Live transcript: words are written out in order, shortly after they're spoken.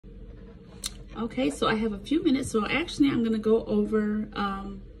Okay, so I have a few minutes. So actually I'm gonna go over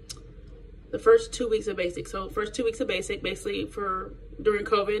the first 2 weeks of basic. So first 2 weeks of basic, basically for during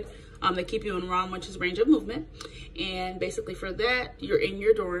COVID, they keep you in ROM, which is range of movement. And basically for that, you're in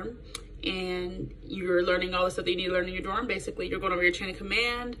your dorm and you're learning all the stuff that you need to learn in your dorm. Basically, you're going over your chain of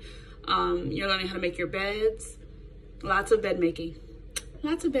command. You're learning how to make your beds. Lots of bed making.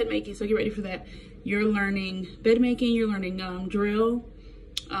 Lots of bed making, so get ready for that. You're learning bed making, you're learning drill,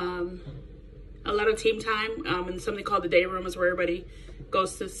 a lot of team time, and something called the day room is where everybody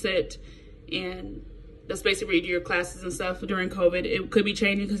goes to sit, and that's basically where you do your classes and stuff during COVID. It could be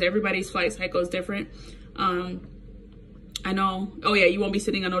changing because everybody's flight cycle is different. I know, oh yeah, you won't be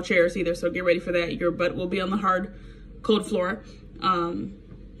sitting on no chairs either, so get ready for that. Your butt will be on the hard, cold floor.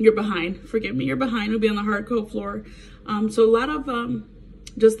 You're behind, forgive me, you're behind, will be on the hard, cold floor. So a lot of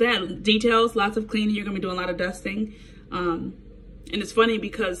just that, details, lots of cleaning, you're gonna be doing a lot of dusting. And it's funny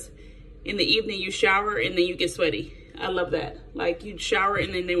because in the evening you shower and then you get sweaty. I love that. Like you shower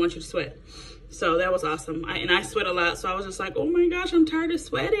and then they want you to sweat. So that was awesome. And I sweat a lot, so I was just like, oh my gosh, I'm tired of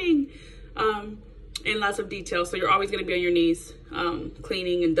sweating. And lots of details. So you're always gonna be on your knees,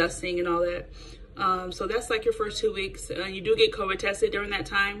 cleaning and dusting and all that. So that's like your first 2 weeks. You do get COVID tested during that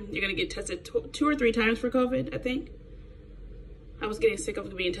time. You're gonna get tested 2 or 3 times for COVID, I think. I was getting sick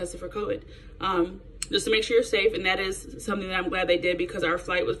of being tested for COVID. Just to make sure you're safe, and that is something that I'm glad they did because our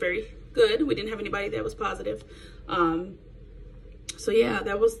flight was very good. We didn't have anybody that was positive. So yeah,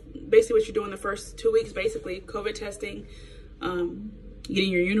 that was basically what you're doing the first 2 weeks, basically. COVID testing,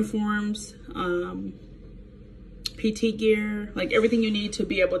 getting your uniforms, PT gear, like everything you need to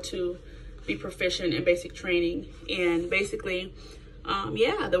be able to be proficient in basic training. And basically,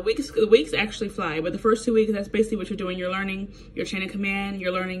 yeah, the weeks actually fly, but the first 2 weeks, that's basically what you're doing. You're learning your chain of command,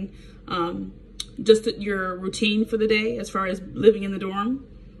 you're learning just your routine for the day as far as living in the dorm,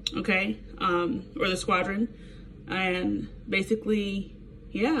 okay, or the squadron. And basically,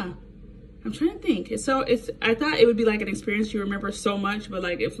 yeah, I'm trying to think. I thought it would be like an experience you remember so much, but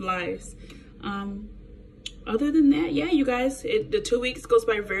like it flies. Other than that, yeah, you guys, the 2 weeks goes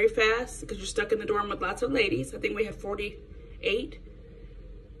by very fast because you're stuck in the dorm with lots of ladies. I think we have 48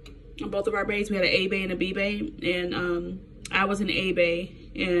 on both of our bays. We had an A bay and a B bay, and I was in A bay,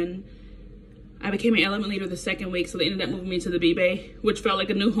 and I became an element leader the second week, so they ended up moving me to the B bay, which felt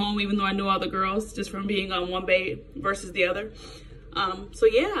like a new home, even though I knew all the girls just from being on one bay versus the other. So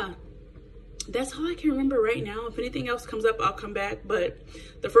yeah, that's all I can remember right now. If anything else comes up, I'll come back, but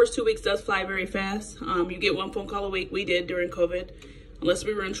the first 2 weeks does fly very fast. You get 1 phone call a week. We did during COVID, unless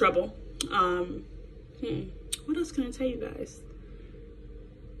we were in trouble. What else can I tell you guys?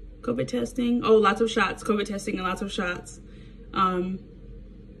 COVID testing. Oh, lots of shots. COVID testing and lots of shots.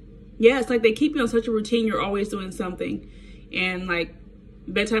 Yeah, it's like they keep you on such a routine. You're always doing something. And like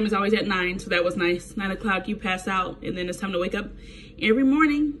bedtime is always at 9, so that was nice. 9 o'clock, you pass out, and then it's time to wake up every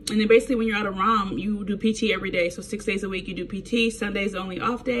morning. And then basically when you're out of ROM, you do PT every day. So 6 days a week you do PT. Sunday's the only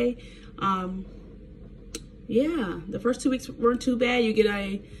off day. Yeah, the first 2 weeks weren't too bad. You get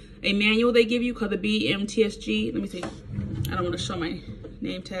a manual they give you called the BMTSG. Let me see. I don't want to show my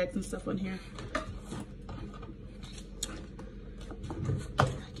name tags and stuff on here. I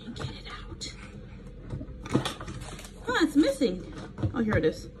can't get it out. Oh, it's missing. Oh, here it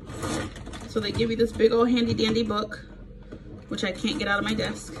is. So they give you this big old handy dandy book, which I can't get out of my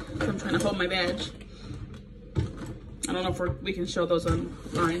desk. I'm trying to hold my badge. I don't know if we can show those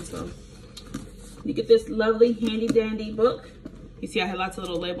online, so. You get this lovely handy dandy book. You see I have lots of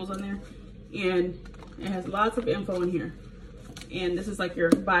little labels on there, and it has lots of info in here. And this is like your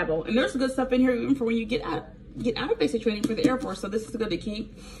Bible. And there's good stuff in here even for when you get out of basic training for the Air Force. So this is good to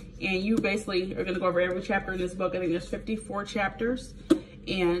keep. And you basically are gonna go over every chapter in this book. I think there's 54 chapters.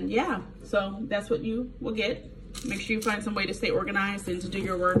 And yeah, so that's what you will get. Make sure you find some way to stay organized and to do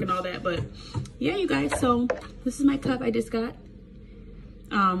your work and all that. But yeah, you guys, so this is my cup I just got.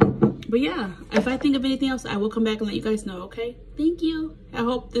 But yeah, if I think of anything else, I will come back and let you guys know, okay? Thank you. I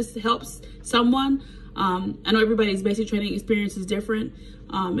hope this helps someone. I know everybody's basic training experience is different.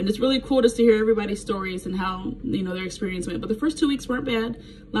 And it's really cool just to hear everybody's stories and how, you know, their experience went. But the first 2 weeks weren't bad.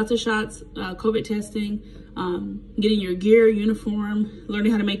 Lots of shots, COVID testing, getting your gear, uniform,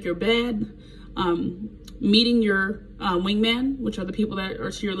 learning how to make your bed, meeting your wingman, which are the people that are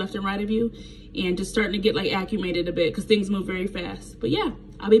to your left and right of you, and just starting to get like acclimated a bit because things move very fast. But yeah,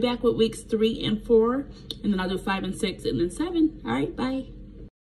 I'll be back with weeks 3 and 4, and then I'll do 5 and 6 and then 7. All right, bye.